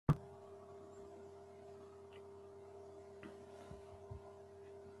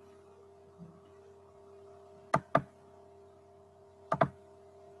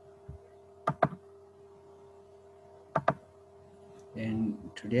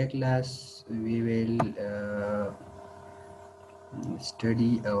today class we will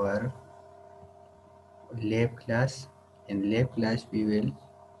study our lab class. In lab class we will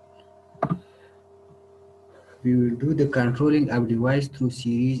do the controlling of device through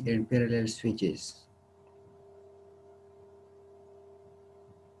series and parallel switches.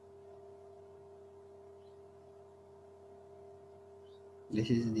 This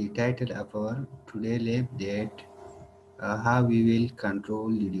is the title of our today lab, that how we will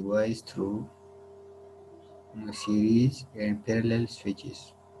control the device through series and parallel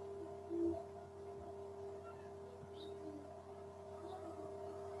switches.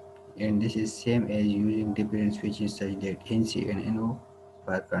 And this is same as using different switches such that NC and NO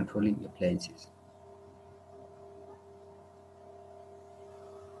for controlling appliances.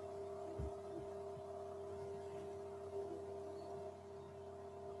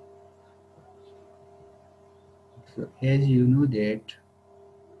 So as you know that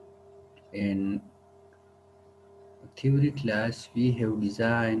in theory class we have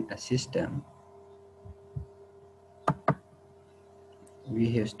designed a system.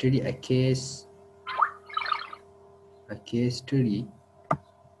 We have studied a case study.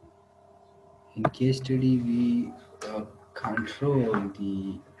 In case study we control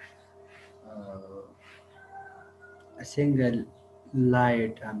the a single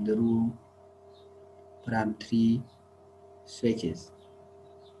light of the room from 3 switches.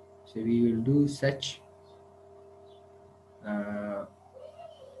 So we will do such uh,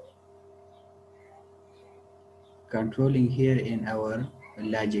 controlling here in our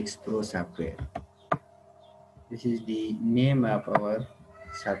Logix Pro software. This is the name of our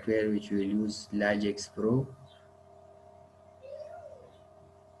software which we will use, Logix Pro.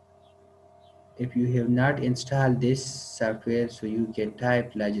 If you have not installed this software, so you can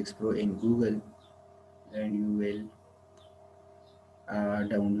type Logix Pro in Google and you will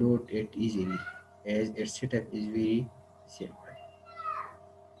download it easily, as its setup is very simple.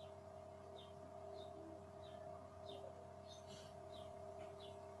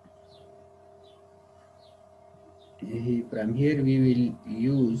 From here we will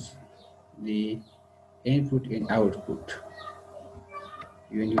use the input and output.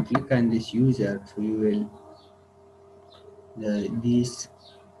 When you click on this user, so you will these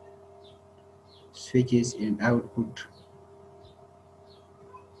switches and output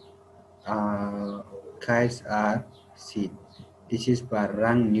guides are seen. This is for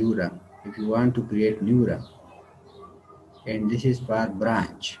rung new rung if you want to create new rung, and this is for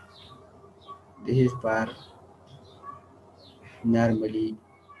branch. This is for normally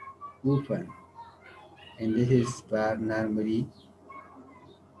open, and this is for normally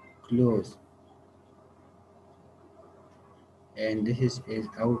close, and this is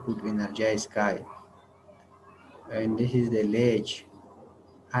output energize sky, and this is the latch,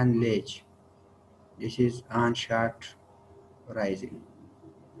 unlatch. This is on short rising.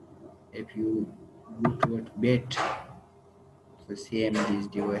 If you go toward bit, so same this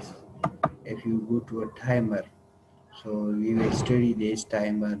device. If you go to a timer, so we will study this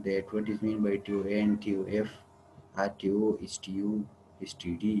timer, that what is mean by TON, TOF, RTO, STU,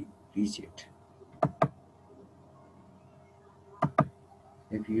 STD, reset.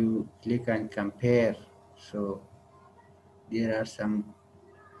 If you click on compare, so there are some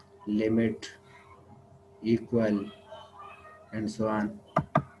limit, equal, and so on,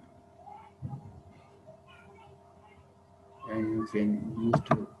 and you can use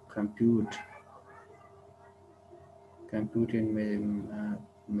to compute in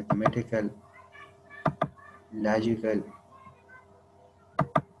mathematical, logical,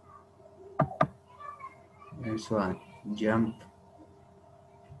 and so on, jump.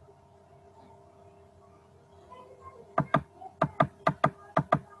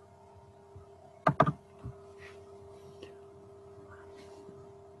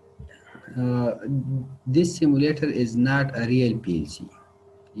 This simulator is not a real PLC.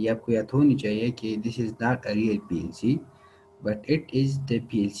 ये आपको याद होनी चाहिए कि this is not a real PLC, but it is the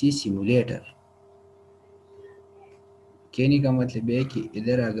PLC simulator. कहने का मतलब है कि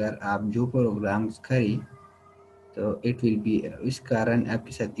इधर अगर आप जो प्रोग्राम्स करें तो इट विल बी, इसका रन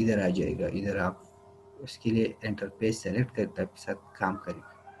आपके साथ इधर आ जाएगा. इधर आप उसके लिए इंटरफेस सेलेक्ट करके आपके साथ काम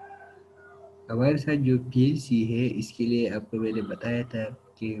करेगा. हमारे साथ जो PLC है, इसके लिए आपको मैंने बताया था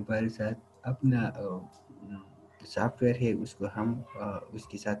कि हमारे साथ अपना सॉफ्टवेयर है, उसको हम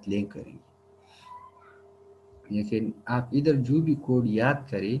उसके साथ लिंक करेंगे. लेकिन आप इधर जो भी कोड याद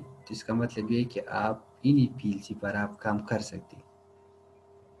करें, तो इसका मतलब ये है कि आप इन्हीं PLC पर आप काम कर सकते हैं.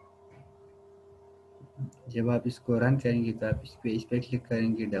 जब आप इसको रन करेंगे तो आप इस पर क्लिक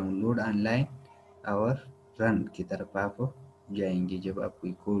करेंगे, डाउनलोड ऑनलाइन और रन की तरफ आप جائیں گے جب آپ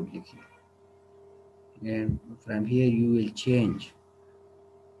کوئی کوڈ لکھیں. And from here you will change.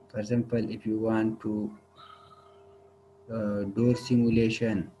 For example, if you want to door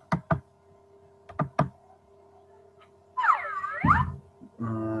simulation,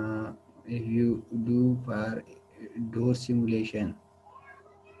 if you do for door simulation,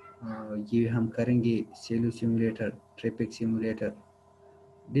 یہ ہم کریں گے سیلو سیمولیٹر, ٹریفک سیمولیٹر,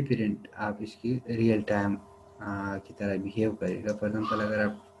 ڈفرینٹ آپ اس کی ریئل ٹائم کی طرح بیہیو کرے گا. فار ایگزامپل اگر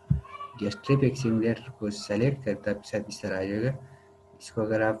آپ جس ٹریفک سیمولیٹر کو سلیکٹ کرتا ہے ساتھ اس طرح آ جائے گا. اس کو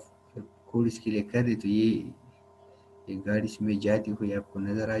اگر آپ کوڈ اس کے لیے کر دیں تو یہ گاڑی اس میں جاتی ہوئی آپ کو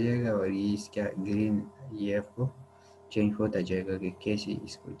نظر آ جائے گا, اور یہ اس کا گرین یہ آپ کو چینج ہوتا جائے گا کہ کیسے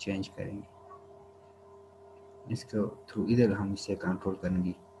اس کو چینج کریں گے. اس کو تھرو ادھر ہم اسے کنٹرول کریں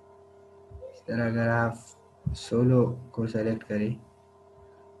گے. اس طرح اگر آپ سولو کو سلیکٹ کریں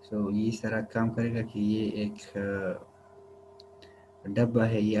تو یہ اس طرح کام کرے گا کہ یہ ایک ڈبہ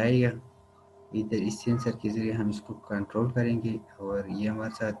ہے, یہ آئے گا ادھر اس سینسر کے ذریعے ہم اس کو کنٹرول کریں گے, اور یہ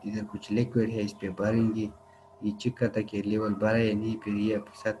ہمارے ساتھ ادھر کچھ لیکوڈ ہے اس پہ بھریں گے, یہ چیک کرتا کہ لیول بڑھا ہے یا نہیں, پھر یہ آپ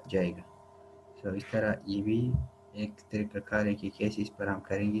کے ساتھ جائے گا. تو اس طرح یہ بھی ایک طریقہ کار ہے کہ کیسے اس پر ہم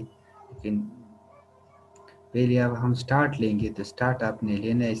کریں گے. لیکن پہلے اب ہم سٹارٹ لیں گے تو سٹارٹ آپ نے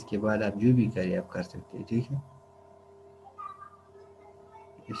لینا ہے, اس کے بعد آپ جو بھی کریں آپ کر سکتے ہیں. ٹھیک ہے,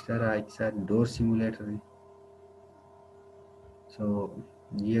 اس طرح ایک ساتھ ڈور سیمولیٹر ہے. سو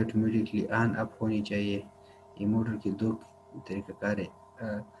یہ آٹومیٹکلی آن اپ ہونی چاہیے. یہ موٹر کی دو طریقہ کار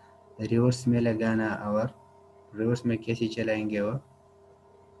ہے, ریورس میں لگانا اور ریورس میں کیسے چلائیں گے, اور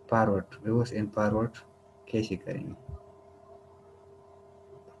فارورڈ, ریورس اینڈ فارورڈ کیسے کریں گے.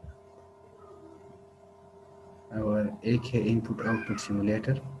 اور ایک ہے ان پٹ آؤٹ پٹ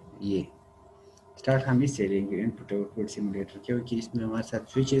سیمولیٹر. یہ اسٹارٹ ہم اس سے لیں گے ان پٹ آؤٹ پٹ سیمولیٹر, کیونکہ اس میں ہمارے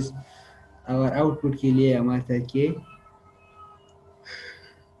ساتھ سوئچز اور آؤٹ پٹ کے لیے ہمارے ساتھ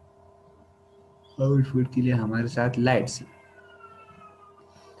آؤٹ پٹ کے لیے ہمارے ساتھ لائٹس.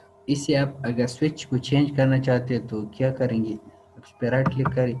 اس سے آپ اگر سوئچ کو چینج کرنا چاہتے ہیں تو کیا کریں گے, اس پہ رائٹ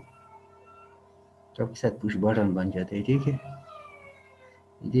کلک کریں تو آپ کے ساتھ پش بٹن بن جاتے ہیں. ٹھیک ہے,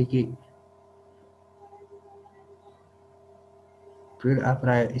 دیکھیے پھر آپ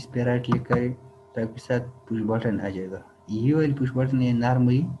اس پہ رائٹ کلک کریں تو آپ کے ساتھ پش بٹن آ جائے گا. یہ والی پش بٹن ہے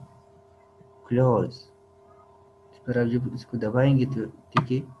نارملی کلوز, اس پر آپ جب اس کو دبائیں گے تو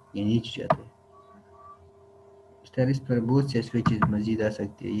دیکھیے یہ نیچے جاتا ہے. اس طرح اس پر بہت سے سوئچز مزید آ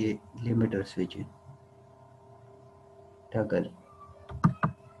سکتے ہیں. یہ لمیٹر سوئچ ہے, ٹگل,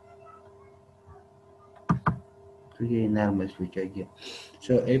 تو یہ نارمل سوئچ آ گیا.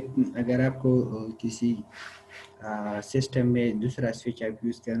 سو اگر آپ کو کسی سسٹم میں دوسرا سوئچ آپ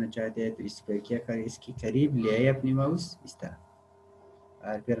یوز کرنا چاہتے ہیں تو اس پر کیا کریں, اس کے قریب لے آئے اپنی ماؤس اس طرح,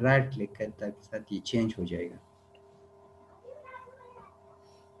 اور پھر رائٹ کلک کریں تاکہ ساتھ یہ چینج ہو جائے گا.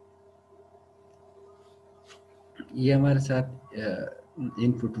 یہ ہمارے ساتھ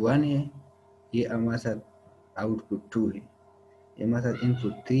ان پٹ 1 ہے, یہ ہمارے ساتھ آؤٹ پٹ 2 ہے, یہ ہمارے ساتھ ان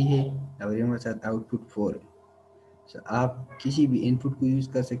پٹ 3 ہے, اور یہ ہمارے ساتھ آؤٹ پٹ 4 ہے. آپ کسی بھی ان پٹ کو یوز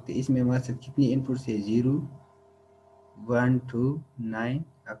کر سکتے ہیں. اس میں ہمارے ساتھ کتنی ان پٹس ہے, 0 1 2 9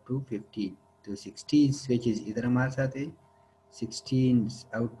 اپ ٹو 15, تو 16 سوئچز ادھر ہمارے ساتھ ہے, 16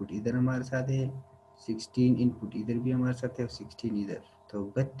 آؤٹ پٹ ادھر ہمارے ساتھ ہے, 16 ان پٹ ادھر بھی ہمارے ساتھ ہے, اور 16 ادھر, تو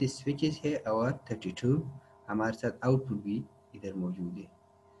 32 سوئچز ہے, اور 32 ہمارے ساتھ آؤٹ پٹ بھی ادھر موجود ہے.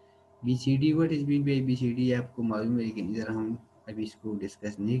 B C D what is been by B C D آپ کو معلوم ہے, لیکن ادھر ہم ابھی اس کو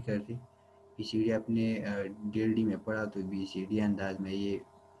ڈسکس نہیں کرتے. بی سی ڈی آپ نے ڈی ایل ڈی میں پڑھا تو بی سی ڈی انداز میں یہ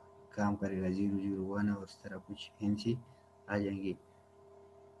کام کرے گا, 001 اور اس طرح کچھ ہینسی آ جائیں گے.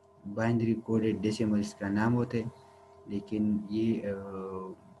 بائنڈری کوڈڈ ڈیسیمل اس کا نام ہوتا ہے, لیکن یہ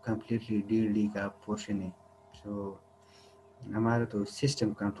کمپلیٹلی ڈی ایل ڈی کا پورشن ہے. سو ہمارا تو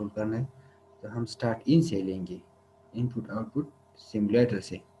سسٹم کنٹرول کرنا ہے, تو ہم سٹارٹ ان سے لیں گے, ان پٹ آؤٹ پٹ سیمولیٹر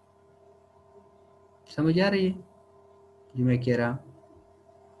سے. سمجھ آ رہی ہے جو میں کہہ رہا ہوں؟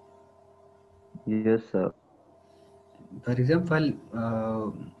 یس سر. فار ایگزامپل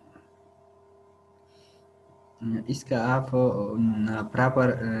اس کا آپ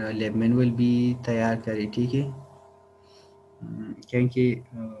پراپر لیب مینول بھی تیار کریں. ٹھیک ہے, کیونکہ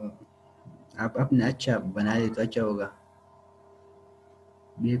آپ اپنا اچھا بنا دیں تو اچھا ہوگا.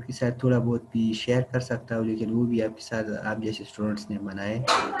 میں آپ کے ساتھ تھوڑا بہت بھی شیئر کر سکتا ہوں, لیکن وہ بھی آپ کے ساتھ آپ جیسے اسٹوڈنٹس نے بنائے.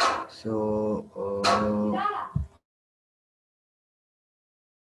 سو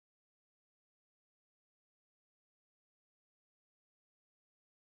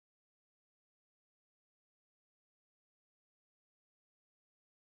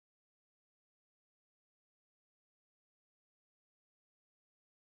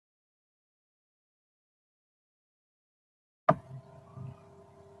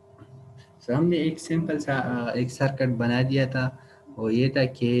سو ہم نے ایک سمپل سا ایک سرکٹ بنا دیا تھا، وہ یہ تھا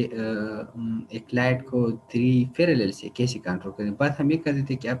کہ ایک لائٹ کو 3 پیرالل سے کیسے کنٹرول کریں. بات ہم یہ کرتے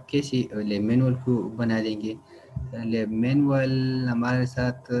تھے کہ آپ کیسے مینول کو بنا دیں گے. مینول ہمارے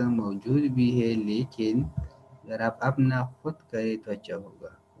ساتھ موجود بھی ہے، لیکن اگر آپ اپنا خود کریں تو اچھا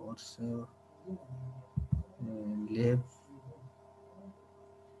ہوگا. اور سو لیب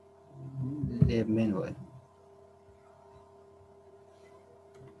مینول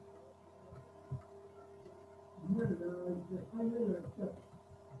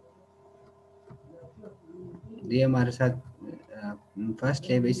یہ ہمارے ساتھ فرسٹ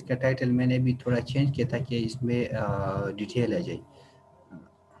لیب. اس کا ٹائٹل میں نے بھی تھوڑا چینج کیا تھا کہ اس میں ڈیٹیل آ جائے.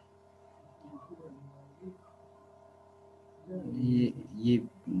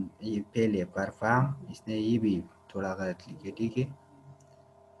 یہ پہلے پرفارم، اس نے یہ بھی تھوڑا غلط لکھا. ٹھیک ہے،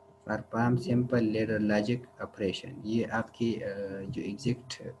 perform simple leader logic operation. یہ آپ کی جو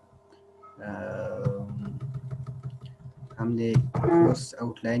ایگزیکٹ ہم نے کورس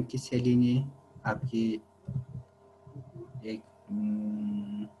آؤٹ لائن کس سے لینی ہے. آپ کی ایک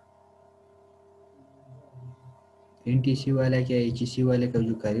این ٹی سی والا کیا ایچ ای سی والے کا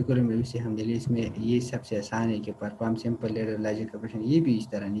جو کریکولم ہے اسے ہم نے لی. اس میں یہ سب سے آسان ہے کہ perform simple leader logic operation. یہ بھی اس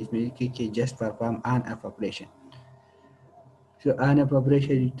طرح نہیں، اس میں کہ just perform on of operation. تو آن آف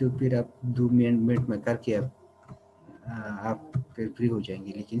آپریشن تو پھر آپ 2 منٹ میں کر کے آپ پھر فری ہو جائیں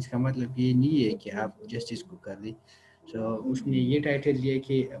گے، لیکن اس کا مطلب یہ نہیں ہے کہ آپ جسٹ اس کو کر دیں. تو اس نے یہ ٹائٹل دیا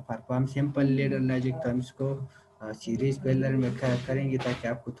کہ پرفارم سمپل لیڈر لاجک. تو ہم اس کو سیریز پیلر میں کریں گے تاکہ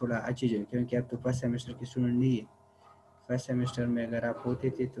آپ کو تھوڑا اچھی جائے، کیونکہ آپ تو فرسٹ سیمسٹر کے اسٹوڈنٹ نہیں ہے. فرسٹ سیمسٹر میں اگر آپ ہوتے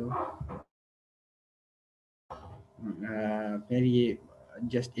تھے تو پھر یہ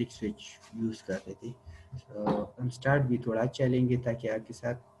جسٹ ایک سوئچ یوز کرتے تھے. تو ہم اسٹارٹ بھی تھوڑا اچھا لیں گے تاکہ آپ کے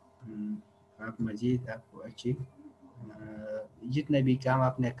ساتھ آپ مزید آپ کو اچھی جتنا بھی کام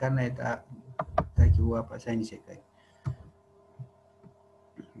آپ نے کرنا ہے تاکہ وہ آپ آسانی سے کریں.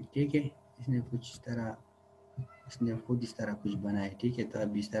 ٹھیک ہے، اس نے کچھ اس طرح اس نے خود اس طرح کچھ بنایا. ٹھیک ہے، تو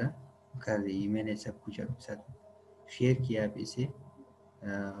اب اس طرح کر رہی. میں نے سب کچھ آپ کے ساتھ شیئر کیا. آپ اسے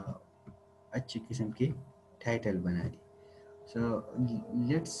اچھی قسم کی ٹائٹل بنا دی. So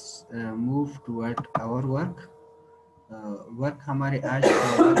let's move toward our work. Work ہمارے آج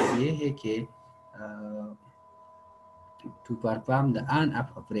کا ورک یہ ہے کہ to perform the on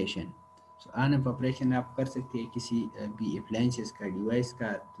of operation. So on of operation آپ کر سکتے ہیں کسی بھی اپلائنسز کا، ڈیوائس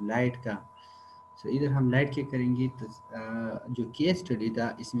کا، لائٹ کا. سو ادھر ہم لائٹ کے کریں گے. تو جو کیس اسٹڈی تھا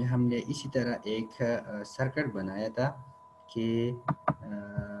اس میں ہم نے اسی طرح ایک سرکٹ بنایا تھا کہ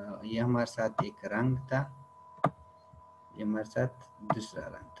یہ ہمارے ساتھ ایک رنگ تھا، یہ ہمارے ساتھ دوسرا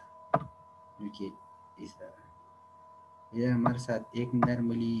رنگ تھا جو کہ اس طرح. یہ ہمارے ساتھ ایک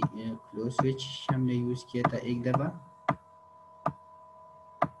نارملی کلوز سوئچ ہم نے یوز کیا تھا ایک دفعہ.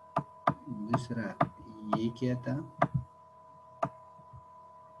 دوسرا یہ کیا تھا،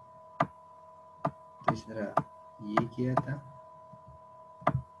 تیسرا یہ کیا تھا.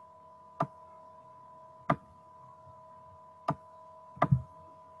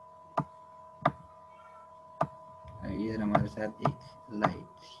 ادھر ہمارے ساتھ ایک لائٹ.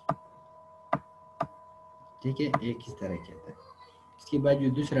 ٹھیک ہے، ایک اس طرح کیا تھا. اس کے بعد جو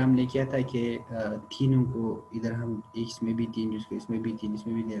دوسرا ہم نے کیا تھا کہ تینوں کو ادھر ہم اس میں بھی 3، اس میں بھی 3، اس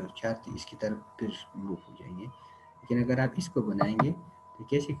میں بھی 3 اور 4 تھی اس کی طرف پھر موو ہو جائیں گے. لیکن اگر آپ اس کو بنائیں گے تو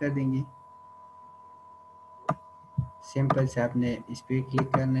کیسے کر دیں گے. سمپل سے آپ نے اس پہ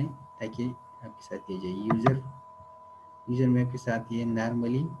کلک کرنا ہے تاکہ آپ کے ساتھ یہ جائے. یوزر میپ کے ساتھ یہ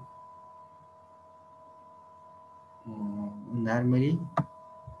نارملی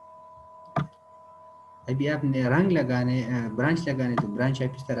ابھی آپ نے رنگ لگانے برانچ لگانے تو برانچ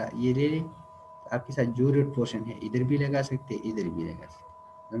آپ اس طرح یہ لے لیں. آپ کے ساتھ جو ریڈ پورشن ہے ادھر بھی لگا سکتے، ادھر بھی لگا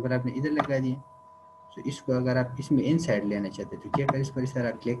سکتے. نمبر آپ نے ادھر لگا دیا. تو اس کو اگر آپ اس میں ان سائڈ لینا چاہتے تو کیا کریں، اس پر اس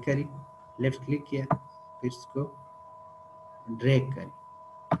طرح کلک کریں، لیفٹ کلک کیا، پھر اس کو ڈریگ کریں،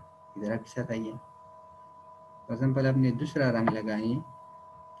 ادھر آپ کے ساتھ آئیے. فار ایگزامپل آپ نے دوسرا رنگ لگائیں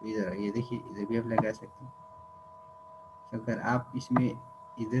تو ادھر یہ دیکھیے ادھر بھی آپ لگا سکتے ہیں. اگر آپ اس میں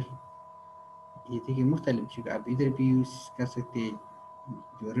ادھر یہ دیکھیے مختلف جگہ آپ ادھر بھی یوز کر سکتے ہیں.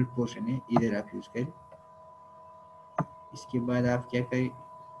 جو ریڈ پورشن ہے ادھر آپ یوز کریں. اس کے بعد آپ کیا کریں،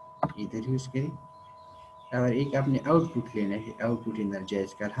 ادھر یوز کریں. اور ایک آپ نے آؤٹ پٹ لینا ہے، آؤٹ پٹ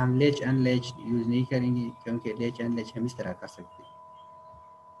انرجائز کر. ہم لیچ ان لیچ یوز نہیں کریں گے کیونکہ لیچ ان لیچ ہم اس طرح کر سکتے ہیں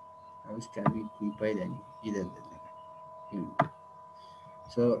اور اس کا بھی کوئی فائدہ نہیں. ادھر لگا.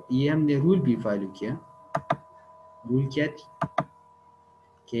 سو یہ ہم نے رول بھی فالو کیا. رول کیا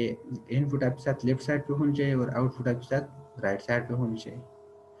کہ ان پٹ آپ کے ساتھ لیفٹ سائڈ پہ ہونا چاہیے اور آؤٹ پٹ آپ کے ساتھ رائٹ سائڈ پہ ہونی چاہیے.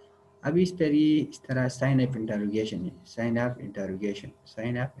 اب اس پر یہ اس طرح سائن آف انٹروگیشن ہے، sign of interrogation,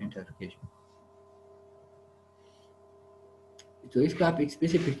 sign of interrogation. تو اس کو آپ ایک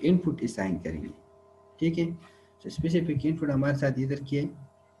اسپیسیفک ان پٹ اسائن کریں گے. ٹھیک ہے. تو اسپیسیفک ان پٹ ہمارے ساتھ ادھر کی ہے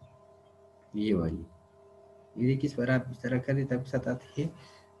یہ والی. یہ کس پر آپ اس طرح کریں تب ساتھ آتی ہے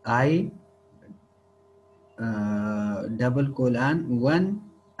آئی ڈبل کولان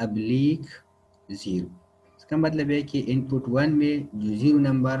 1/0. اس کا مطلب ہے کہ ان پٹ 1 میں جو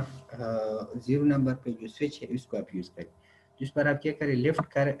زیرو نمبر پہ جو سوئچ ہے اس کو آپ یوز کریں. جس پر آپ کیا کریں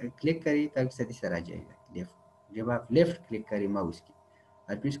لیفٹ کلک کریں تاکہ ساتھ اس طرح آ جائے گا لیفٹ. جب آپ لیفٹ کلک کریں ماؤس کی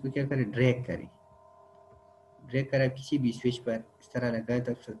اور پھر اس کو کیا کریں ڈریگ کریں. ڈریگ کر آپ کسی بھی سوئچ پر اس طرح لگائے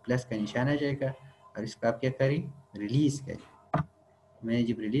تو پلس کا نشان آ جائے گا اور اس کو آپ کیا کریں ریلیز کریں. میں نے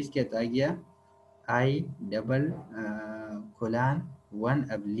جب ریلیز کیا تو آ گیا آئی ڈبل کولان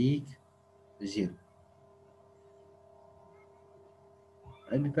 1/0.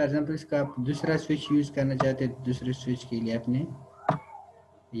 ابھی فار ایگزامپل اس کا آپ دوسرا سوئچ یوز کرنا چاہتے ہیں. دوسرے سوئچ کے لیے آپ نے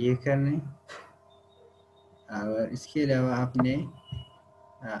یہ کرنا ہے اور اس کے علاوہ آپ نے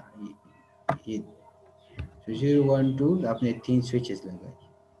یہ 0 1 2 آپ نے 3 سوئچز لگائے.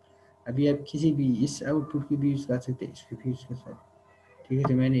 ابھی آپ کسی بھی اس آؤٹ پٹ کی بھی یوز کر سکتے ہیں، اس کی بھی یوز کر سکتے ہیں. ٹھیک ہے.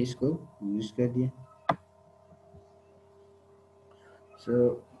 تو میں نے اس کو یوز کر دیا. سو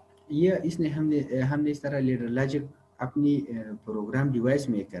یہ اس نے ہم نے اس طرح لیڈر لاجک اپنی پروگرام ڈیوائس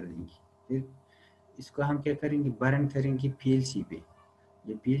میں کر دیں گے. پھر اس کو ہم کیا کریں گے برن کریں گے پی ایل سی پہ.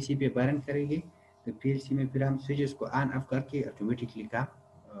 جب پی ایل سی پہ برن کریں گے تو پی ایل سی میں پھر ہم سوئچز کو آن آف کر کے آٹومیٹکلی کام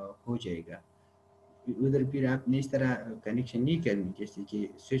ہو جائے گا. ادھر پھر آپ نے اس طرح کنیکشن نہیں کرنی جیسے کہ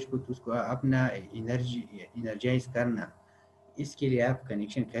سوئچ کو تو اس کو اپنا انرجائز کرنا. اس کے لیے آپ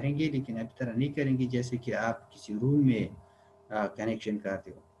کنیکشن کریں گے لیکن اب طرح نہیں کریں گے جیسے کہ آپ کسی روم میں کنیکشن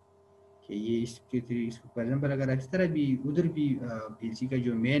کرتے ہو کہ یہ اس کے اس کو فار ایگزامپل اگر اس طرح بھی ادھر بھی پی ایل سی کا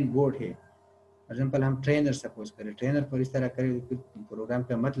جو مین بورڈ ہے فار ایگزامپل ہم ٹرینر سپوز کریں ٹرینر پر اس طرح کریں تو پروگرام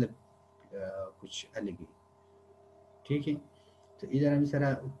کا مطلب کچھ الگ ہے. ٹھیک ہے. تو ادھر ہم اس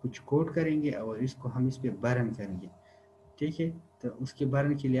طرح کچھ کوڈ کریں گے اور اس کو ہم اس پہ برن کریں گے. ٹھیک ہے. تو اس کے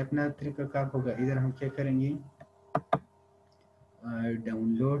برن کے لیے اپنا طریقہ کار ہوگا. ادھر ہم کیا کریں گے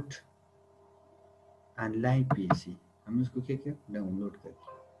down load on line P L C. ہم اس کو کیا ڈاؤن لوڈ کریں.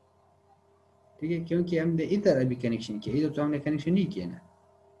 ٹھیک ہے. کیونکہ ہم نے ادھر ابھی کنیکشن کیا ادھر تو ہم نے کنیکشن نہیں کیا نا.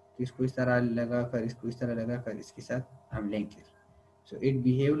 اس کو اس طرح لگا کر اس کو اس طرح لگا کر اس کے ساتھ ہم لنک کریں. So it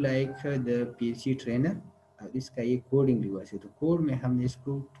behave like the P L C trainer. اور اس کا یہ کوڈنگ ڈیوائس ہے تو کوڈ میں ہم نے اس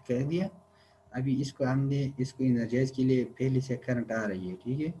کو کہہ دیا. ابھی اس کو ہم نے اس کو انرجائز کے لیے پہلے سے کرنٹ آ رہی ہے.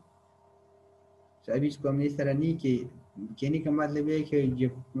 ٹھیک ہے. تو ابھی اس کو ہم نے اس طرح نہیں کہ کہنے کا مطلب ہے کہ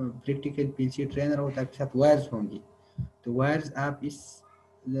جب practical P L C trainer ہوتا ہے کے ساتھ وائرس ہوں گے تو وائرس آپ اس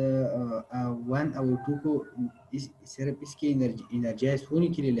 1 اور 2 کو صرف اس کے انرجائز ہونے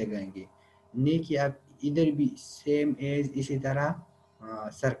کے لیے لگائیں گے نہیں کہ آپ ادھر بھی سیم ایز اسی طرح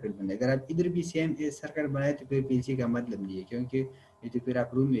سرکٹ بنائے. اگر آپ ادھر بھی سیم ایز سرکٹ بنائے تو پھر پی ایل سی کا مطلب نہیں ہے کیونکہ یہ تو پھر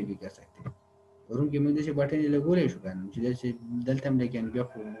آپ روم میں بھی کر سکتے ہیں. روم کے مدد سے بٹن لگولے شکان جیسے دلتم لیکن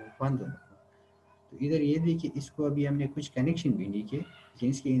بند ہونا. تو ادھر یہ دیکھیں اس کو ابھی ہم نے کچھ کنیکشن بھی نہیں کیے لیکن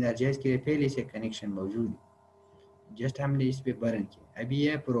اس کے انرجائز کے لیے پہلے سے کنیکشن موجود ہے. جسٹ ہم نے اس پہ برن کیا. ابھی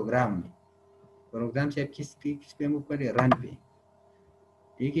یہ پروگرام میں پروگرام سے آپ کس پہ موو کریں رن پہ.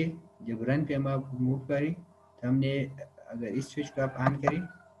 ٹھیک ہے. جب رن پہ ہم آپ موو کریں تو ہم نے اگر اس سوئچ کو آپ آن کریں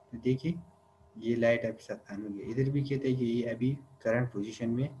تو دیکھیں یہ لائٹ آپ کے ساتھ آن ہو گیا. ادھر بھی کہتے ہیں کہ یہ ابھی کرنٹ پوزیشن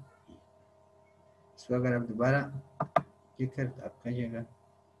میں. اس کو اگر آپ دوبارہ کلک کریں تو آپ کا جائے گا.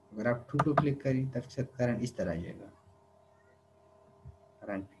 اگر آپ 2 کو کلک کریں تب سے کرنٹ اس طرح آ جائے گا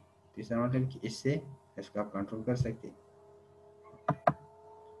رن پہ. تو اس طرح مطلب کہ اس سے اس کو آپ کنٹرول کر سکتے ہیں.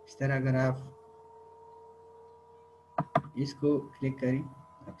 اس طرح اگر آپ اس کو کلک کریں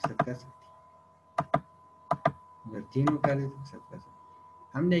آپ سیٹ کر سکتے ہیں. اگر تینوں کر دیں تو سیٹ کر سکتے ہیں.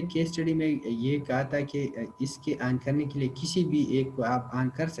 ہم نے کیس اسٹڈی میں یہ کہا تھا کہ اس کے آن کرنے کے لیے کسی بھی ایک کو آپ آن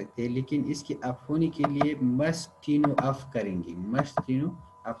کر سکتے ہیں لیکن اس کے آف ہونے کے لیے مسٹ تینوں آف کریں گے. مسٹ تینوں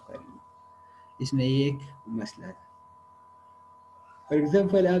آف کریں گے. اس میں یہ ایک مسئلہ ہے. فار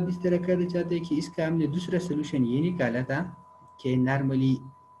ایگزامپل آپ اس طرح کرنا چاہتے ہیں کہ اس کا ہم نے دوسرا سلوشن یہ نکالا تھا کہ نارملی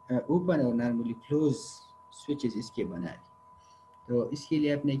اوپن اور نارملی کلوز سوئچز اس کے بنا لی. تو اس کے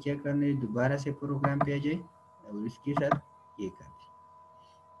لیے آپ نے کیا کرنا ہے دوبارہ سے پروگرام پہ آ جائے اور اس کے ساتھ یہ کر دیں.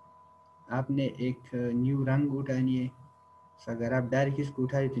 آپ نے ایک نیو رنگ اٹھانی ہے. اگر آپ ڈائریکٹ اس کو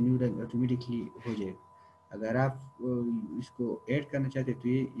اٹھائے تو نیو رنگ آٹومیٹکلی ہو جائے گا. اگر آپ اس کو ایڈ کرنا چاہتے تو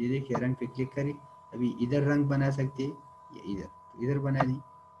یہ دیکھیے رنگ پہ کلک کریں. ابھی ادھر رنگ بنا سکتے یا ادھر بنا دیں.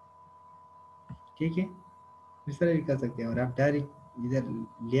 ٹھیک ہے. اس طرح بھی کر سکتے ہیں. اور آپ ڈائریکٹ ادھر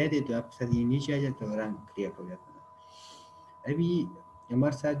لے دیں تو آپ کے ساتھ یہ نیچے آ جاتا ہے اور رنگ کریٹ ہو جاتا ہے. ابھی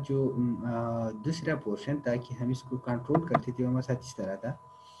ہمارے ساتھ جو دوسرا پورشن تھا کہ ہم اس کو کنٹرول کرتے تھے، ہمارے ساتھ اس طرح تھا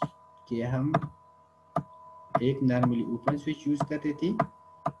کہ ہم ایک نارملی اوپن سوئچ یوز کرتے تھے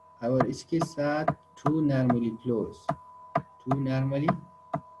اور اس کے ساتھ ٹو نارملی کلوز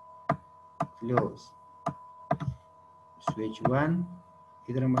سوئچ 1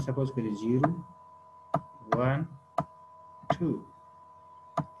 ادھر ہم سپوز کریں 0 1 2،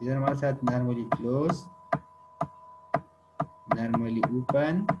 ادھر ہمارے ساتھ normally close normally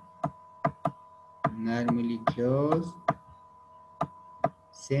open normally close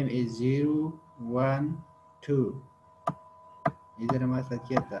same از 0 1 2، ادھر ہمارے ساتھ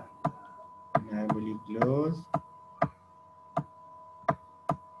کیا تھا نارملی کلوز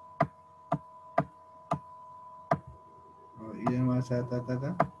اور ادھر ہمارے ساتھ آتا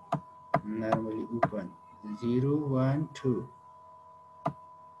تھا نارملی اوپن 0 1 2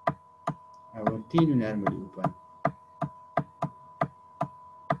 اور تین نارملی اوپن.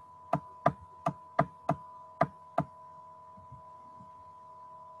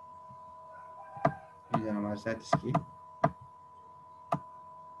 ادھر ہمارے ساتھ اس کی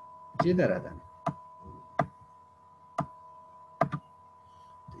ادھر آتا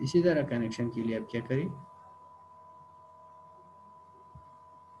اسی طرح کنیکشن کے لیے اب کیا کریں،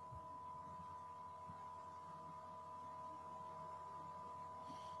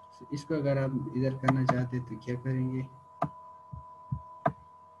 اس کو اگر آپ ادھر کرنا چاہتے تو کیا کریں گے،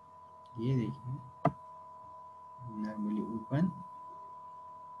 یہ دیکھیں نارملی اوپن.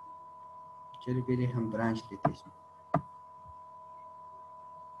 چلو پہلے ہم برانچ لیتے اس میں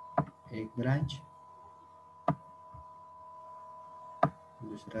ایک برانچ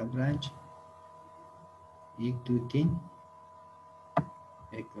دوسرا برانچ 1 2 3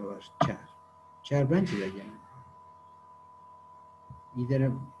 ایک اور چار برانچ لگ جائیں. ادھر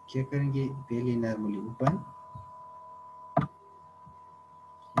اب کیا کریں گے، پہلے نارملی اوپن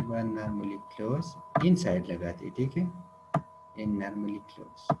نارملی کلوز ان سائڈ لگاتے، ٹھیک ہے، ان نارملی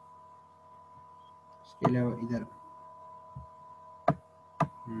کلوز. اس کے علاوہ ادھر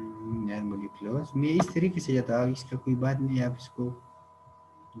نارملی کلوز میں اس طریقے سے جاتا ہوں، اس کا کوئی بات نہیں، آپ اس کو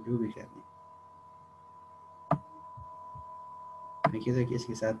جو بھی کر دیں. میں کہتا ہوں کہ اس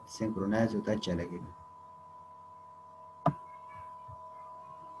کے ساتھ سینکرونائز ہوتا اچھا لگے گا.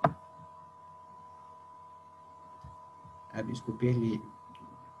 آپ اس کو پہلے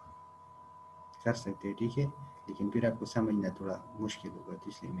کر سکتے ہیں، ٹھیک ہے، لیکن پھر آپ کو سمجھنا تھوڑا مشکل ہوگا، تو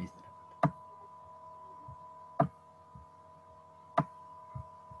اس لیے میں اس طرح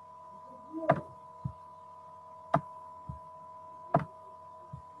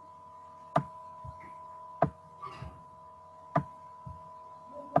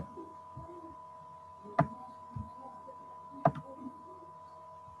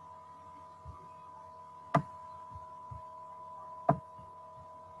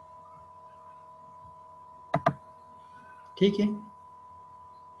ٹھیک ہے.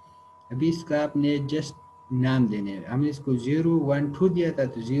 ابھی اس کا آپ نے جسٹ نام دینے، ہم نے اس کو 0 1 2 دیا تھا،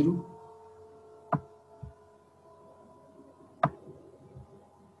 تو 0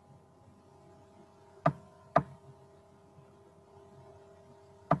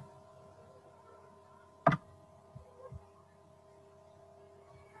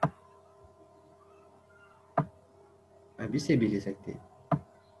 اب اسے بھی لے سکتے ہیں.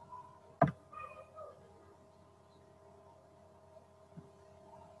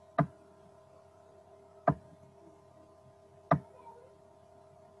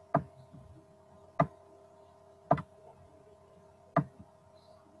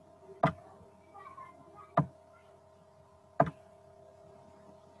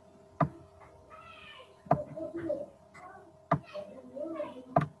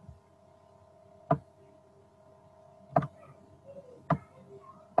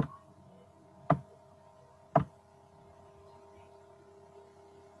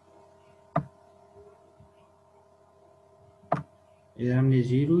 ادھر ہم نے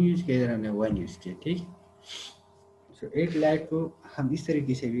 0 یوز کیا، ادھر ہم نے 1 یوز کیا، ٹھیک. سو ایک لائٹ کو ہم اس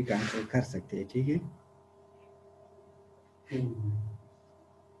طریقے سے بھی کنٹرول کر سکتے ہیں، ٹھیک ہے.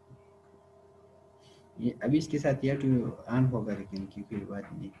 ابھی اس کے ساتھ یہ آن ہوگا، لیکن کی کوئی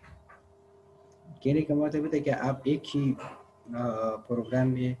بات نہیں. کہنے کا مطلب ہے کہ آپ ایک ہی پروگرام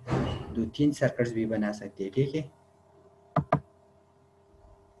میں 2 3 سرکٹس بھی بنا سکتے ہیں، ٹھیک ہے.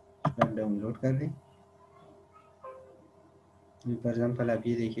 اس کو ڈاؤن لوڈ کر دیں. فار ایگزامپل آپ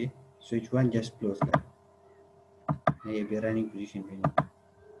یہ دیکھیں سوئچ 1 جسٹ کلوز کر، یہ بھی رننگ پوزیشن پہ نہیں.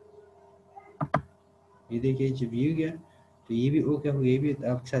 یہ دیکھیے جب یہ گیا تو یہ بھی اوکے ہو گیا، یہ بھی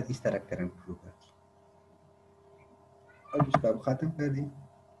آپ کے ساتھ اس طرح کرنٹ فلو کر دیں. اب اس کو آپ ختم کر دیں،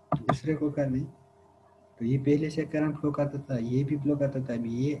 دوسرے کو کر دیں، تو یہ پہلے سے کرنٹ فلو کرتا تھا, یہ بھی فلو کرتا تھا, ابھی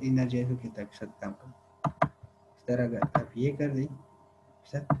یہ انرجائز ہو کے تک ساتھ کام کرتا. اس طرح اگر آپ یہ کر دیں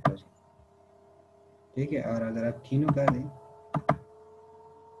ساتھ ہو جائے, ٹھیک ہے. اور اگر آپ تینوں کر دیں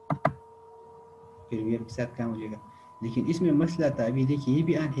پھر بھی آپ کے ساتھ کام ہو جائے گا. لیکن اس میں مسئلہ تھا, ابھی دیکھیے یہ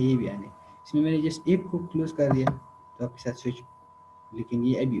بھی آن ہے, یہ بھی آن ہے. اس میں نے جسٹ ایک کو کلوز کر دیا تو آپ کے ساتھ سوئچ, لیکن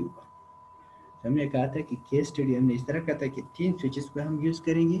یہ ابھی ہوگا. ہم نے کہا تھا کہ کیس اسٹڈی ہم نے اس طرح کہا تھا کہ 3 سوئچز کو ہم یوز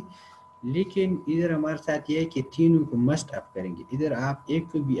کریں گے, لیکن ادھر ہمارے ساتھ یہ ہے کہ تینوں کو مسٹ آف کریں گے. ادھر آپ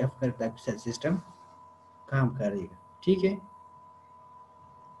ایک کو بھی آف کرتا آپ کے ساتھ سسٹم کام کرے گا, ٹھیک ہے.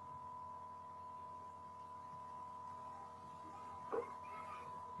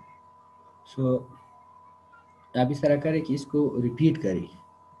 سو آپ اس طرح کریں کہ اس کو ریپیٹ کریں.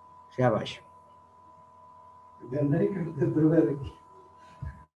 شاباش.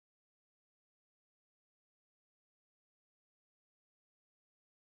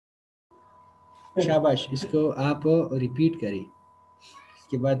 شاباش, اس کو آپ ریپیٹ کریں, اس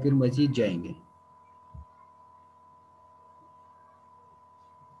کے بعد پھر مزید جائیں گے.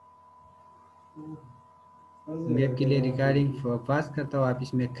 میں آپ کے لیے ریکارڈنگ پاس کرتا ہوں, آپ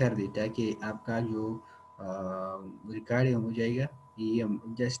اس میں کر دیں تاکہ آپ کا جو ریکارڈنگ ہو جائے گا, یہ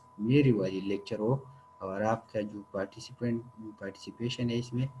جسٹ میری والی لیکچر ہو, اور آپ کا جو پارٹیسپیشن ہے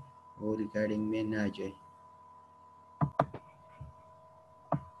اس میں وہ ریکارڈنگ میں نہ جائے.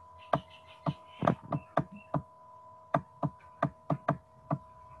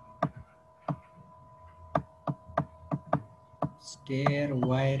 Steer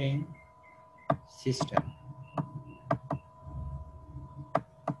wiring system.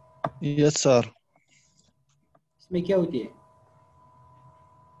 یس سر. اس میں کیا ہوتی ہے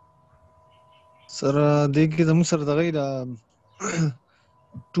سر دیکھیے تم سر دغه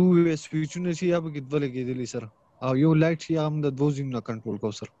ټو وی سویچونه چې یا به کېدل کېدلی سر, او یو لایټ چې هم د دوه زینو کنټرول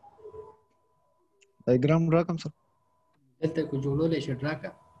کو سر. ډایګرام راکم سر. دلته کو جوړولې شي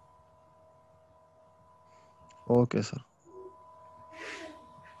راکا. Okay sir.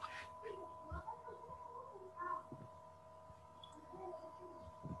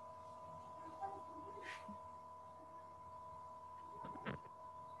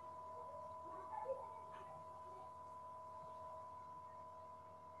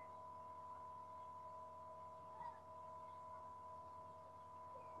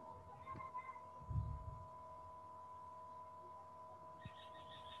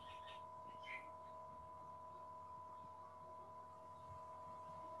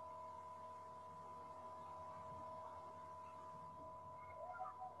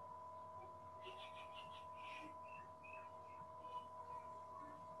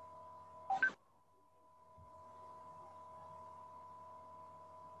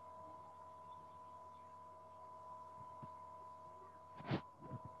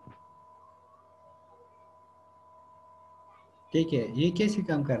 ٹھیک ہے, یہ کیسے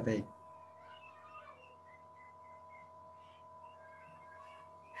کام کرتا ہے؟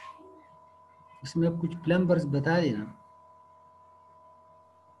 اس میں کچھ پلمبرز بتا دینا.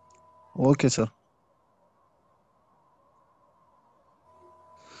 Okay sir.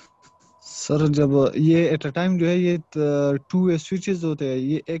 سر جب یہ ایٹ اے ٹائم جو ہے یہ ٹو وے سوئچز ہوتے ہیں,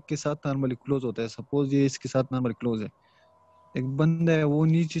 یہ ایک کے ساتھ نارملی کلوز ہوتا ہے. سپوز یہ اس کے ساتھ نارملی کلوز ہے, ایک بندہ ہے وہ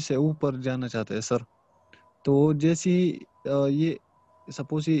نیچے سے اوپر جانا چاہتا ہے سر. تو جیسی یہ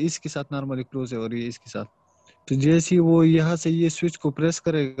سپوز یہ اس کے ساتھ نارملی کلوز ہے اور یہ اس کے ساتھ, تو جیسی وہ یہاں سے یہ سوئچ کو پریس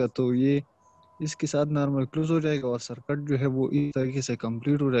کرے گا تو یہ اس کے ساتھ نارمل کلوز ہو جائے گا, اور سرکٹ جو ہے وہ اس طریقے سے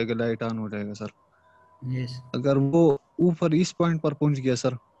کمپلیٹ ہو جائے گا, لائٹ آن ہو جائے گا سر. یس. اگر وہ اوپر اس پوائنٹ پر پہنچ گیا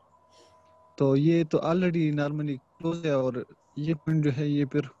سر تو یہ تو آلریڈی نارملی کلوز ہے, اور یہ پوائنٹ جو ہے یہ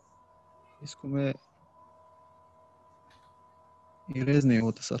پھر اس کو میں اریز نہیں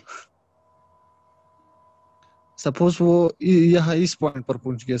ہوتا سر. سپوز وہ یہاں اس پوائنٹ پر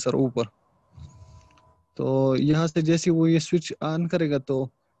پہنچ گیا سر اوپر, تو یہاں سے جیسے وہ یہ سوئچ آن کرے گا تو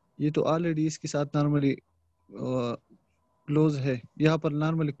یہ تو آلریڈی اس کے ساتھ نارملی کلوز ہے, یہاں پر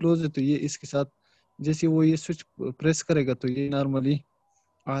نارملی کلوز ہے, تو یہ اس کے ساتھ جیسے وہ یہ سوئچ پریس کرے گا تو یہ نارملی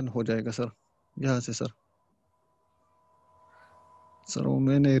آن ہو جائے گا سر یہاں سے سر. سر وہ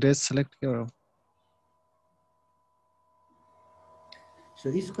میں نے ریس سلیکٹ کیا. سو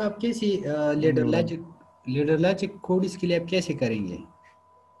اس کو آپ کیسے لیڈر لاجک کوڈ اس کے لیے آپ کیسے کریں گے؟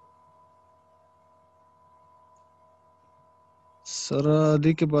 سر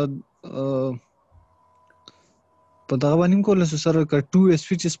دیکھے بعد پتا باندې کول سر ک ټو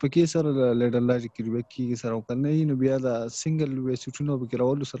سویچز پکې سر لیډر لاجیک کې وکي سر او کنه نو بیا دا سنگل وی سویچونو به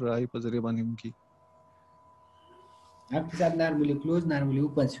راول سر راي په ذریعہ باندې کی. آپ کے ساتھ normally close normally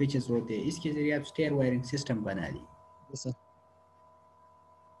open switches ہوتے ہیں, اس کے ذریعے آپ اسٹیئر وائرنگ سسٹم بنا دیں.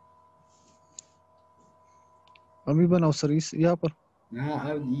 ابھی بناؤ سر اس یہاں پر. ہاں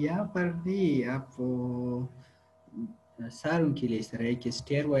اب یہاں پر بھی آپ ساروں کے لیے اس طرح کہ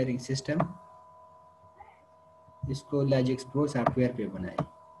اسٹیئر وائرنگ سسٹم اس کو لاجکس پرو سافٹ ویئر پہ بنائے.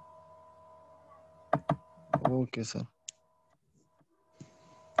 Okay sir.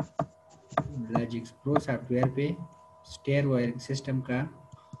 Logics pro soft where پہ اسٹیئر وائرنگ سسٹم کا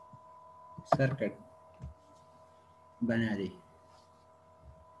سرکٹ بنا دے.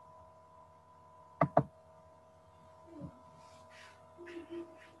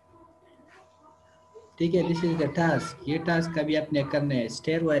 ٹھیک ہے, دس از دا ٹاسک. یہ ٹاسک ابھی آپ نے کرنا ہے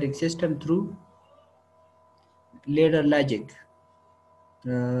steer wiring system through leader logic.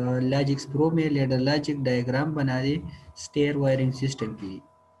 Logics پرو میں لیڈر لاجک ڈائیگرام بنا دے اسٹیئر وائرنگ سسٹم کی.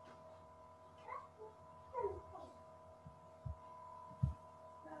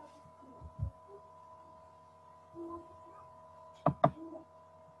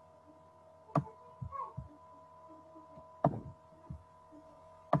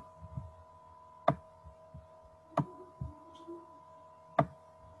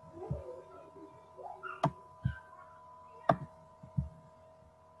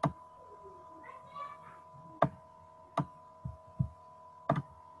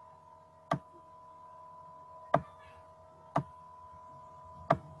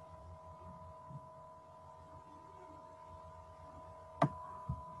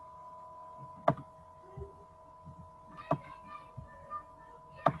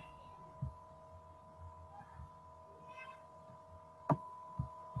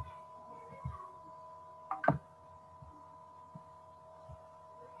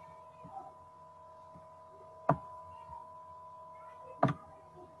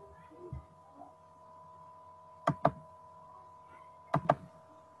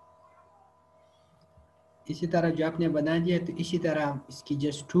 اسی طرح جو آپ نے بنا دیا تو اسی طرح اس کی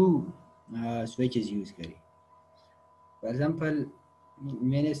جسٹ 2 سوئچز یوز کریں. فار ایگزامپل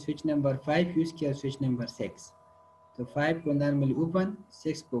میں نے سوئچ نمبر 5 یوز کیا, سوئچ نمبر 6. تو 5 کو نارملی اوپن,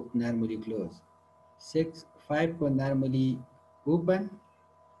 6 کو نارملی کلوز. 5 کو نارملی اوپن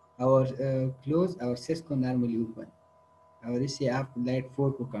اور کلوز اور 6 کو نارملی اوپن. اور اس سے آپ لائٹ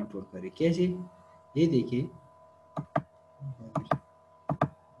 4 کو کنٹرول کریں. کیسے, یہ دیکھیں.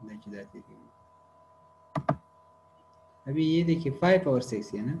 ابھی یہ دیکھیے 5 اور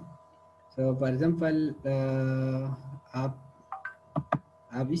 6 ہے نا. سو فار ایگزامپل آپ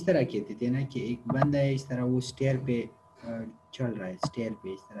اس طرح کہتے تھے نا کہ ایک بندہ ہے اس طرح وہ اسٹیئر پہ چل رہا ہے, اسٹیئر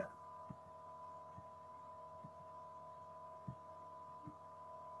پہ اس طرح.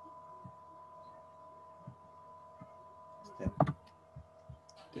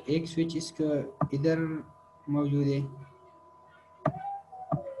 تو ایک سوئچ اس کا ادھر موجود ہے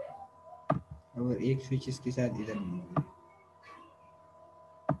اور ایک سوئچ اس کے ساتھ ادھر موجود ہے.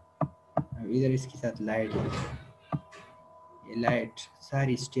 ادھر اس کے ساتھ لائٹ ہے. یہ لائٹ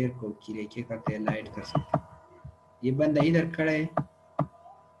ساری اسٹیئر کو کلیئر کیا کرتے ہیں, لائٹ کر سکتے ہیں. یہ بندہ ادھر کھڑا ہے,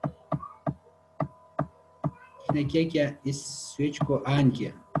 اس نے کیا اس سوئچ کو آن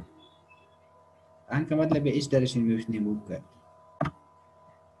کیا. آن کا مطلب ہے اس ڈائریکشن میں اس نے موو کر.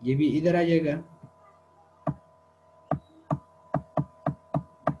 یہ بھی ادھر آ جائے گا.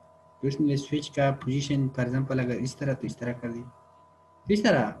 اس نے سوئچ کا پوزیشن فار ایگزامپل اگر اس طرح تو اس طرح کر دی. اس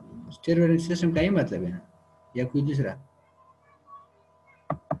طرح اسٹیئر وائرنگ سسٹم کا ہی مطلب ہے نا, یا کوئی دوسرا.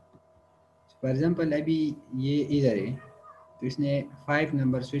 فار ایگزامپل ابھی یہ ادھر ہے تو اس نے 5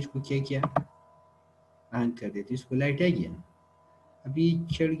 نمبر سوئچ کو کیا آن کر دیا تو اس کو لائٹ آئے گی نا. ابھی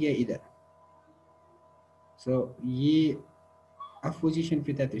چڑھ گیا ادھر. سو یہ اب پوزیشن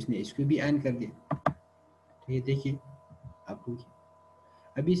پہ تھا تو اس نے اس کو بھی آن کر دیا. تو یہ دیکھیے آپ کو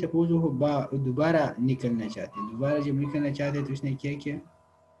ابھی سپوز وہ دوبارہ نکلنا چاہتے ہیں. دوبارہ جب نکلنا چاہتے ہیں تو اس نے کیا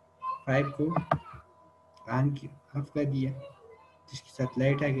 5 کو آن آف کر دیا, جس کے ساتھ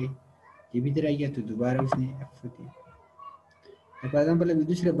لائٹ آ گئی. یہ بھی ادھر آ گیا تو دوبارہ اس نے آف کر دیا. فار ایگزامپل ابھی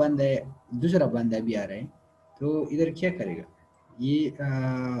دوسرا بندہ بھی آ رہا ہے تو ادھر کیا کرے گا. یہ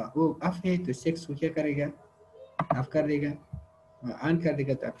وہ آف ہے تو 6 کو کیا کرے گا, آف کر دے گا. آن کر دے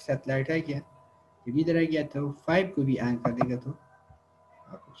گا تو آپ کے ساتھ لائٹ آ گیا. جب ادھر آ گیا تو 5 کو بھی آن کر دے گا تو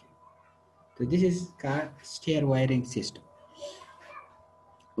آپ کو چاہیے. تو دس از کا اسٹیئر وائرنگ سسٹم.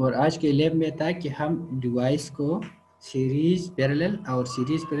 اور آج کے لیب میں تھا کہ ہم ڈیوائس کو سیریز پیرالل اور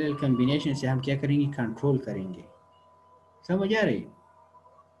سیریز پیرالل کمبینیشن سے ہم کیا کریں گے, کنٹرول کریں گے. سمجھ آ رہی؟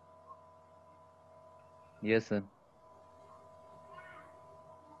 یس سر.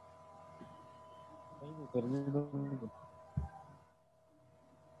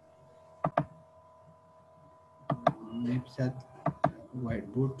 میں آپ کے ساتھ وائٹ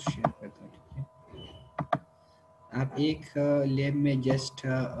بورڈ شیئر کرتا ہوں. ٹھیک ہے, آپ ایک لیب میں جسٹ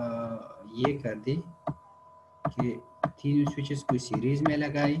یہ کر دیں کہ تینوں سوئچز کو سیریز میں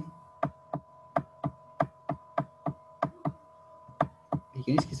لگائیں،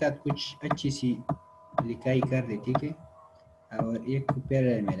 لیکن اس کے ساتھ کچھ اچھی سی لکھائی کر دیں، ٹھیک ہے، اور ایک کو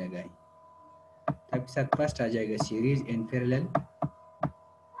پیرلل میں لگائیں، تب کے ساتھ فرسٹ آ جائے گا سیریز اینڈ پیرلل،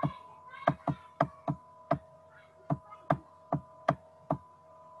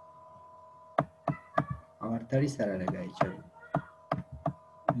 اور تھرڈ اس طرح لگائیں. چلو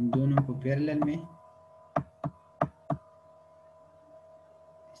ان دونوں کو پیرلل میں،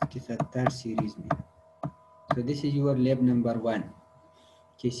 اس کے ساتھ تھرڈ سیریز میں. So this is your lab number 1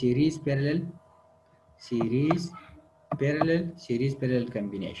 کہ series parallel series parallel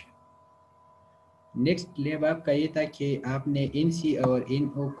combination. Next lab آپ کا یہ تھا کہ آپ نے این سی اور این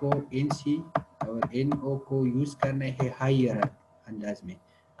او کو یوز کرنا ہے ہائیر انداز میں،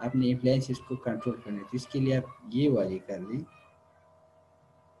 آپ نے اپلائنسز کو کنٹرول کرنا ہے، تو اس کے لیے آپ یہ والی کر دیں.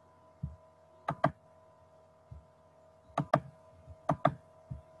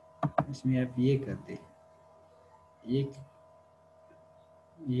 اس میں آپ یہ کر دیں،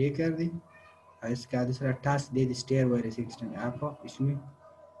 یہ کر دیں، اور اس کا دوسرا ٹاسک دے دیں اسٹیئر وائرس ایکسٹینڈ، آپ اس میں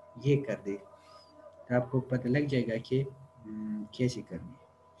یہ کر دیں، تو آپ کو پتہ لگ جائے گا کہ کیسے کرنی ہے.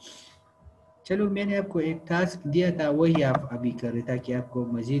 چلو میں نے آپ کو ایک ٹاسک دیا تھا، وہی آپ ابھی کر رہے، تاکہ آپ کو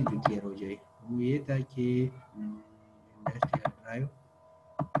مزید بھی کلیئر ہو جائے. وہ یہ تھا کہ انڈسٹریل ڈرائیو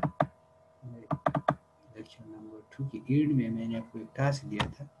لیکچر نمبر 2 کی اینڈ میں نے آپ کو ایک ٹاسک دیا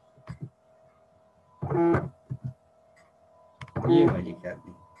تھا، یہ والی کر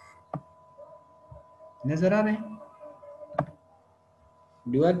دی. نظر آ رہے ہیں؟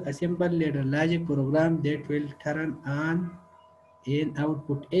 Develop a simple ladder logic program that will turn on in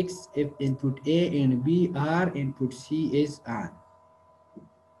output X if input A and B are input C is on.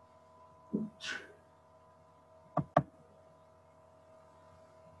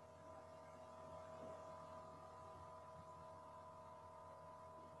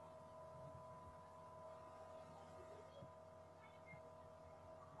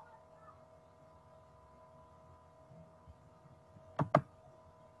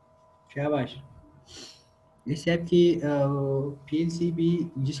 شاباش. اس ایپ کی پی ایل سی بھی،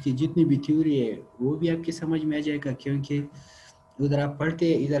 جس کی جتنی بھی تھیوری ہے وہ بھی آپ کی سمجھ میں آ جائے گا، کیونکہ ادھر آپ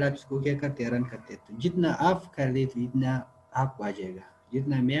پڑھتے ادھر آپ اس کو کیا کرتے رن کرتے، تو جتنا آپ کر دے تو اتنا آپ کو آ جائے گا،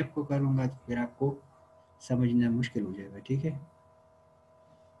 جتنا میں آپ کو کروں گا تو پھر آپ کو سمجھنا مشکل ہو جائے گا. ٹھیک ہے،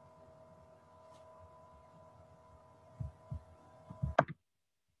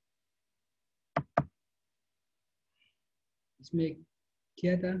 اس میں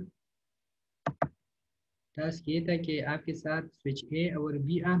کیا تھا ٹاسک، یہ تھا کہ آپ کے ساتھ سوئچ اے اور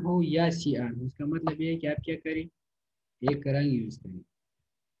بی آن ہو یا سی آن ہو. اس کا مطلب یہ ہے کہ آپ کیا کریں، ایک رنگ یوز کریں،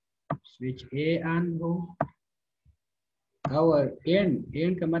 سوئچ اے آن ہو، اور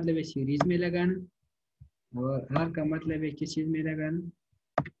اینڈ کا مطلب ہے سیریز میں لگانا، اور آر کا مطلب ہے کس چیز میں لگانا،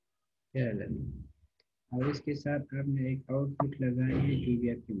 پیرلل میں. اور اس کے ساتھ آپ نے ایک آؤٹ پٹ لگانی ہے جو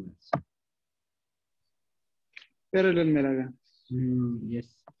بھی آپ کی مرضی. پیرلل میں لگا. یس،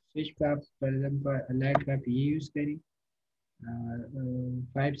 سوئچ کا آپ فار ایگزامپل لائٹ کا آپ یہ یوز کریں،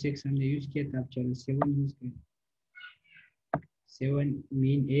 5 6 ہم نے یوز کیا تھا، آپ چلو 7 یوز کریں. 7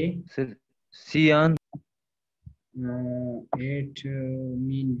 mean A, C on. 8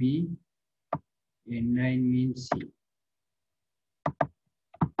 mean B, and 9 mean C.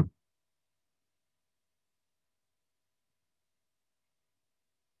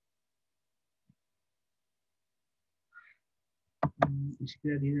 اس کے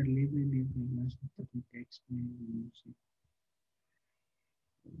بعد ادھر لیبل بھی بنا سکتا ہوں، ٹیکسٹ میں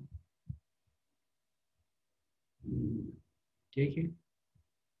ٹھیک ہے.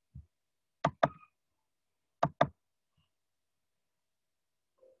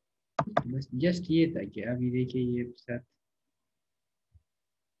 بس جسٹ یہ تھا کہ ابھی دیکھیے یہ ساتھ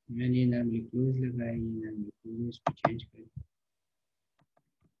میں نے نارملی کلوز لگایا، یہ نارملی کلوز کو چینج کریں،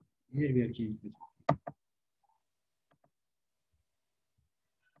 ادھر بھی آپ چینج کر سکتے.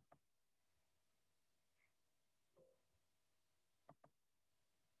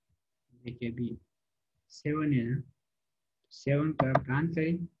 دیکھیے ابھی 7 ہے نا، 7 کا آپ آن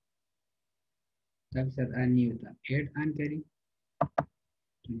کریں تب ساتھ آن نہیں ہوتا، 8 آن کریں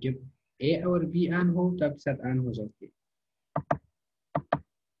تو جب اے اور بی آن ہو تب ساتھ آن ہو سکتے.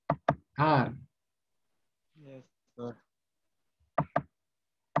 آر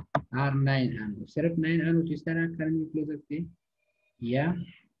 9 آن ہو، صرف 9 آن ہو تو اس طرح کرنے کے ہو سکتے، یا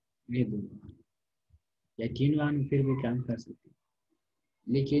یہ دونوں آن یا تینوں آن پھر بھی کام کر سکتے.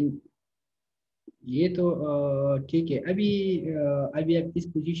 لیکن یہ تو ٹھیک ہے. ابھی آپ اس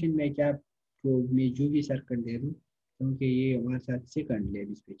پوزیشن میں کیا آپ کو میں جو بھی سرکٹ دے دوں، کیونکہ یہ ہمارے ساتھ سیکنڈ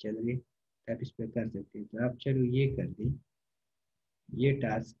لیب اس پہ چل رہے، آپ اس پہ کر سکتے ہیں. تو آپ چلو یہ کر دیں, یہ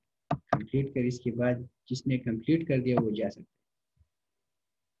ٹاسک کمپلیٹ کر, اس کے بعد جس نے کمپلیٹ کر دیا وہ جا سکتا ہے.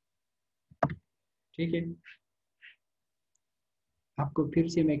 ٹھیک ہے, آپ کو پھر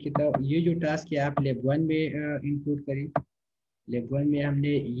سے میں کہتا ہوں, یہ جو ٹاسک ہے آپ لیب 1 میں انکلوڈ کریں. لیب 1 میں ہم نے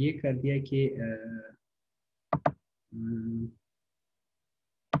یہ کر دیا کہ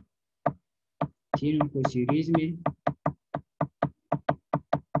تینوں کو سیریز میں,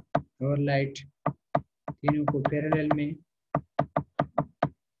 اور لائٹ تینوں کو پیرالل میں,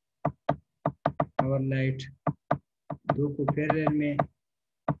 اور لائٹ دو کو پیرالل میں,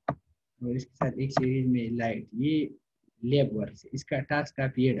 اور اس کے ساتھ ایک سیریز میں لائٹ. یہ لیب ورک سے اس کا ٹاسک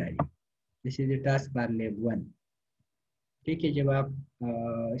آپ یہ ڈالیے, دس از اے ٹاسک بار لیب 1. ٹھیک ہے, جب آپ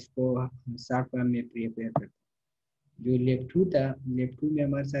اس کو سافٹ فارم میں پریپیئر کرتے, جو لیب 2 تھا, لیب 2 میں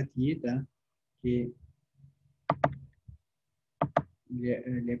ہمارے ساتھ یہ تھا کہ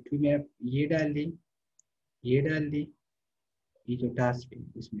لیب 2 میں آپ یہ ڈال دیں, یہ ڈال دیں, یہ جو ٹاسک ہے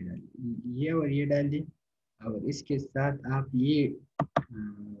اس میں ڈال دیں, یہ اور یہ ڈال دیں, اور اس کے ساتھ آپ یہ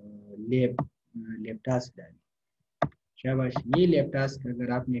لیب ٹاسک ڈال دیں. شاباش, یہ لیب ٹاسک اگر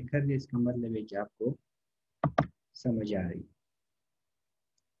آپ نے کر دیا, اس کا مطلب ہے کہ آپ کو سمجھ آ رہی.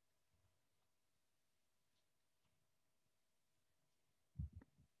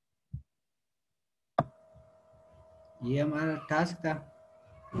 یہ ہمارا ٹاسک تھا.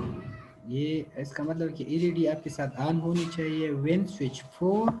 یہ اس کا مطلب کہ LED آپ کے ساتھ آن ہونی چاہیے وین سوئچ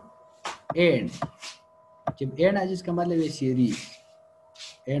 4 اینڈ, جب اینڈ آ جس کا مطلب ہے سیریز,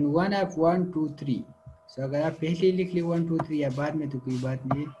 اینڈ 1 آپ 1 2 3. سو اگر آپ پہلے ہی لکھ لی 1 2 3 یا بعد میں تو کوئی بات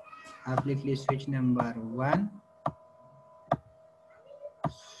نہیں, آپ لکھ لی switch number 1,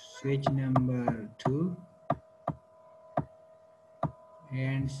 switch number 2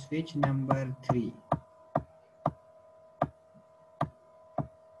 and switch number 3.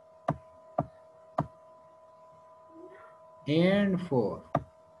 And 4,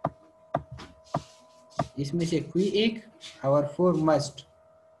 اس میں سے کوئی ایک, اور 4 مسٹ.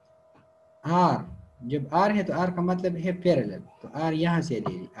 آر, جب آر ہے تو آر کا مطلب ہے پیرالل, تو آر یہاں سے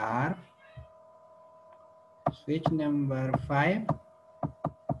لے لی, are switch number 5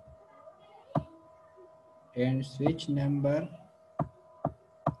 and switch number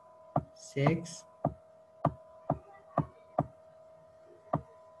 6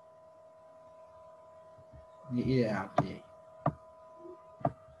 یہ آپ لے.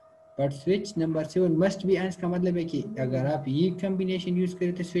 But switch number 7 must be on, اس کا مطلب ہے کہ اگر آپ یہ کمبینیشن یوز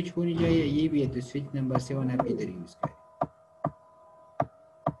کریں تو سوئچ ہونی چاہیے, یہ بھی ہے تو سوئچ نمبر 7 آپ ادھر یوز کریں.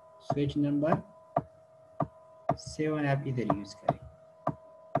 سوئچ نمبر 7 آپ ادھر یوز کریں.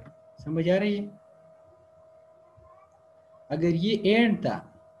 سمجھ آ رہی ہے؟ اگر یہ اینڈ تھا,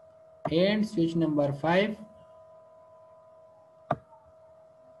 اینڈ سوئچ نمبر 5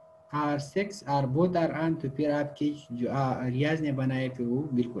 اور 6 اور بوتھ آر آن, تو پھر آپ کی جو ریاض نے بنایا پھر وہ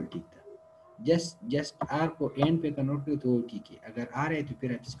بالکل ٹھیک تھا. جسٹ آر کو اینڈ پہ کنورٹ کرو تو وہ ٹھیک ہے, اگر آر ہے تو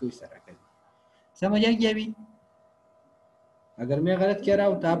پھر آپ اس کو اس طرح کریں. سمجھ آ گیا ابھی؟ اگر میں غلط کہہ رہا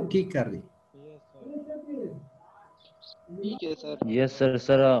ہوں تو آپ ٹھیک کر دیں. ٹھیک ہے سر. یس سر,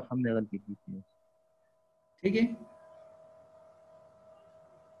 سر ہم نے غلطی کی تھی. ٹھیک ہے,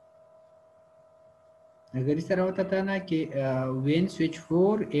 اگر اس طرح ہوتا تھا نا کہ وین سوئچ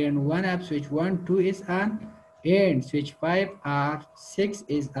 4 اینڈ 1 آپ switch 1 2 is on, and switch 5 اور 6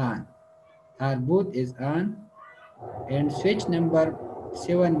 از آن, اور both is on, and switch number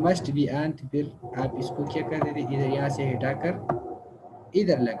 7 must be on, تو پھر آپ اس کو کیا کر دیتے, ادھر یہاں سے ہٹا کر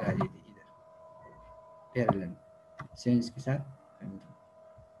ادھر لگا دیتے, ادھر پیرالل سینس کے ساتھ.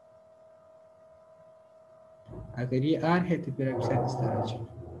 اگر یہ آر ہے تو پھر آپ ساتھ اس طرح چلو.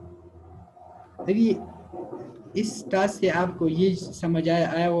 ابھی اس ٹاسک سے آپ کو یہ سمجھ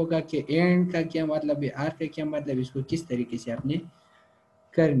آیا ہوگا کہ اینڈ کا کیا مطلب ہے, آر کا کیا مطلب ہے, اس کو کس طریقے سے آپ نے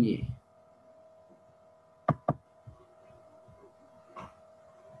کرنی ہے.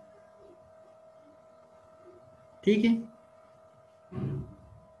 ٹھیک ہے.